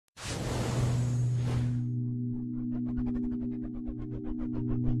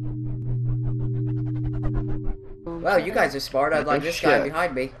Wow, you guys are smart. I'd like this guy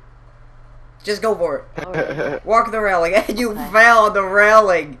behind me. Just go for it. Right. Walk the railing, and you fell on the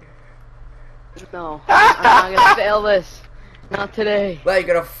railing. No, I'm not gonna fail this. Not today. Well, you're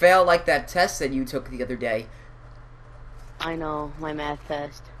gonna fail like that test that you took the other day. I know, my math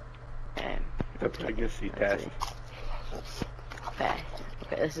test. Okay. The pregnancy test. Okay.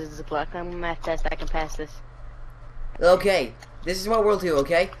 Okay, this is the black math test. I can pass this. Okay, this is what we'll do,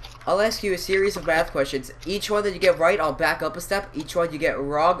 okay? I'll ask you a series of math questions. Each one that you get right, I'll back up a step. Each one you get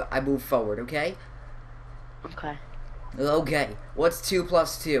wrong, I move forward, okay? Okay. Okay. What's 2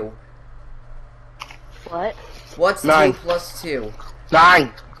 plus 2? What? What's 9. 2 plus 2?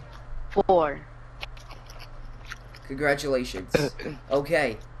 9. 4. Congratulations.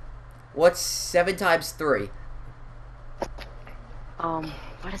 Okay. What's 7 times 3?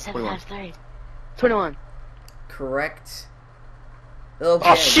 What is 7 times 3? 21. Correct. Okay.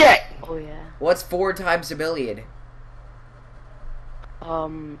 Oh shit! Oh yeah. What's 4 times a million? Oh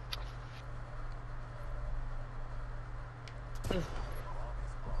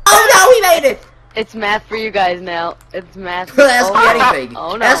no, he made it! It's math for you guys now. It's math. Ask me anything.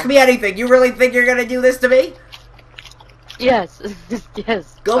 Oh no. Ask me anything. You really think you're gonna do this to me? Yes.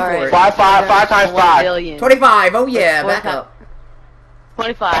 Yes. Go for Alright. it. 5 times 5. 1,000,000,000. 25. Oh yeah, What's back up.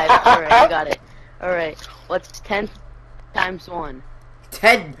 25. Alright, I got it. Alright. What's 10 times 1?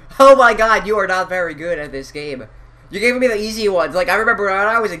 10. Oh my god, you are not very good at this game. You're giving me the easy ones. Like, I remember when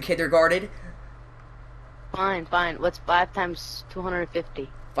I was in kindergarten. Fine, fine. What's 5 times 250?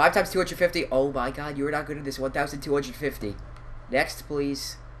 5 times 250. Oh my god, you are not good at this. 1,250. Next,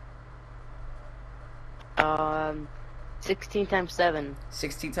 please. 16 times 7.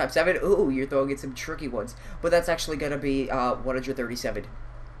 16 times 7. Ooh, you're throwing in some tricky ones. But that's actually gonna be 137.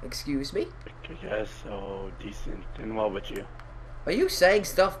 Excuse me? Yes, so decent. And what with you? Are you saying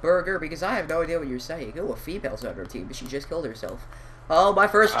stuffed burger? Because I have no idea what you're saying. Oh, a female's on our team, but she just killed herself. Oh, my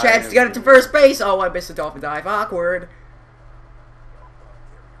first chance to get it to first base. Oh, I missed a dolphin dive. Awkward.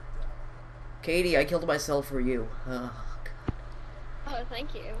 Katie, I killed myself for you. Oh, Oh,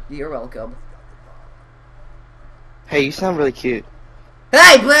 thank you. you're welcome. Hey, you sound really cute.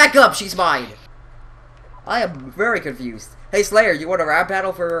 Hey, back up! She's mine! I am very confused. Hey, Slayer, you want a rap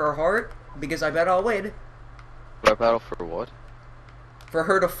battle for her heart? Because I bet I'll win. Rap battle for what? For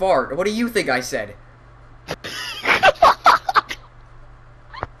her to fart. What do you think I said?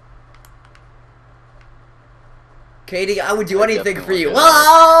 Katie, I would do anything for you.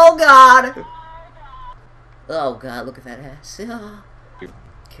 Oh, God! Oh, God, look at that ass. Oh.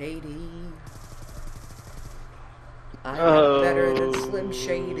 Katie. I'm better than Slim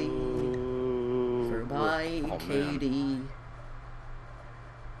Shady. For my Katie.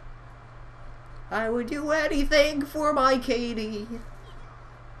 I would do anything for my Katie.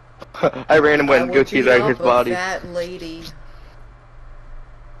 I ran and went and go to his body. That lady.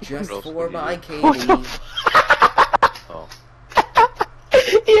 Just for my Katie. Oh.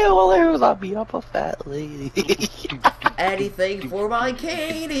 Yeah, well, there was I'll be up a fat lady. Anything for my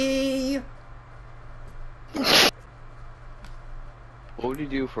Katie. What would you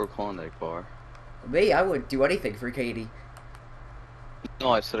do for a Klondike bar? Me, I would do anything for Katie.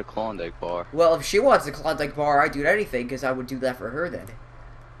 No, I said a Klondike bar. Well, if she wants a Klondike bar, I'd do anything, because I would do that for her then.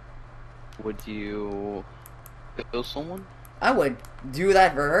 Would you kill someone? I would do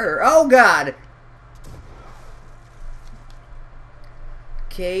that for her. Oh, God!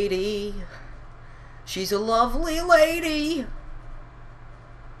 Katie. She's a lovely lady.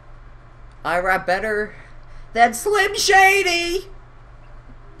 I rap better than Slim Shady.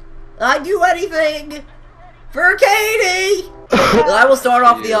 I do anything for Katie. I will start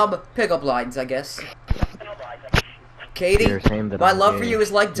off the pickup lines, I guess. Katie, my love for you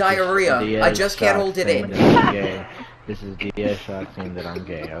is like diarrhea. I just can't hold it in. This is Diaz Shock saying that I'm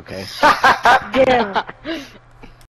gay, okay? Yeah.